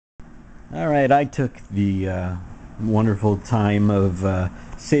Alright, I took the wonderful time of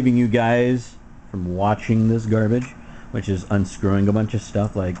saving you guys from watching this garbage, which is unscrewing a bunch of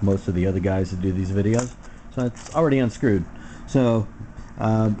stuff like most of the other guys that do these videos. So it's already unscrewed. So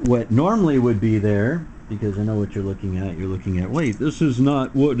what normally would be there, because I know what you're looking at, wait, this is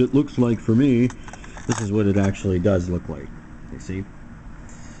not what it looks like for me. This is what it actually does look like. You see?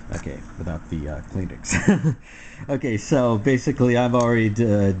 Okay, without the Kleenex. Okay, so basically I've already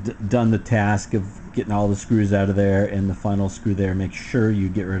done the task of getting all the screws out of there and the final screw there. Make sure you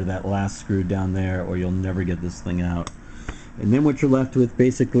get rid of that last screw down there or you'll never get this thing out. And then what you're left with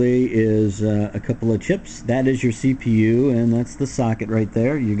basically is a couple of chips. That is your CPU and that's the socket right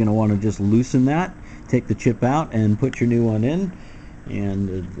there. You're going to want to just loosen that, take the chip out and put your new one in. And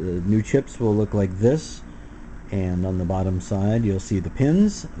the new chips will look like this. And on the bottom side you'll see the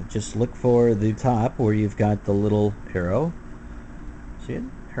pins. Just look for the top where you've got the little arrow. See it?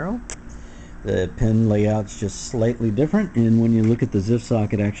 Arrow? The pin layout's just slightly different, and when you look at the zip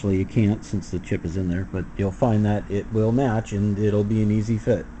socket, actually you can't since the chip is in there, but you'll find that it will match and it'll be an easy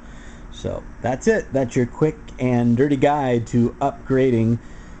fit. So that's it. That's your quick and dirty guide to upgrading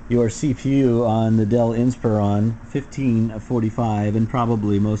your CPU on the Dell Insprion 1545 and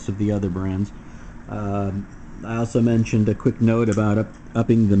probably most of the other brands. I also mentioned a quick note about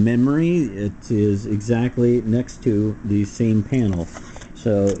upping the memory. It is exactly next to the same panel.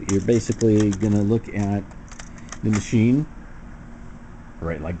 So you're basically going to look at the machine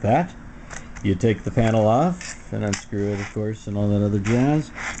right like that. You take the panel off and unscrew it, of course, and all that other jazz.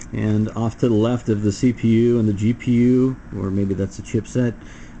 And off to the left of the CPU and the GPU, or maybe that's a chipset,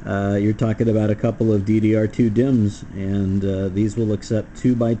 you're talking about a couple of DDR2 DIMMs, and these will accept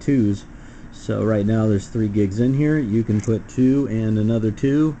 2x2s. So right now there's 3 gigs in here. You can put 2 and another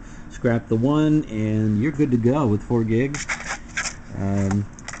 2, scrap the 1, and you're good to go with 4 gigs.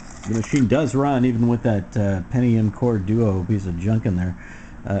 The machine does run even with that Pentium Core Duo piece of junk in there.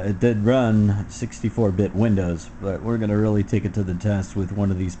 It did run 64-bit Windows, but we're going to really take it to the test with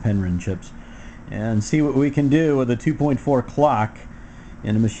one of these Penryn chips and see what we can do with a 2.4 clock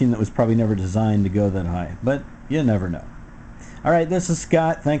in a machine that was probably never designed to go that high, but you never know. Alright, this is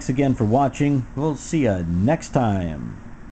Scott. Thanks again for watching. We'll see you next time.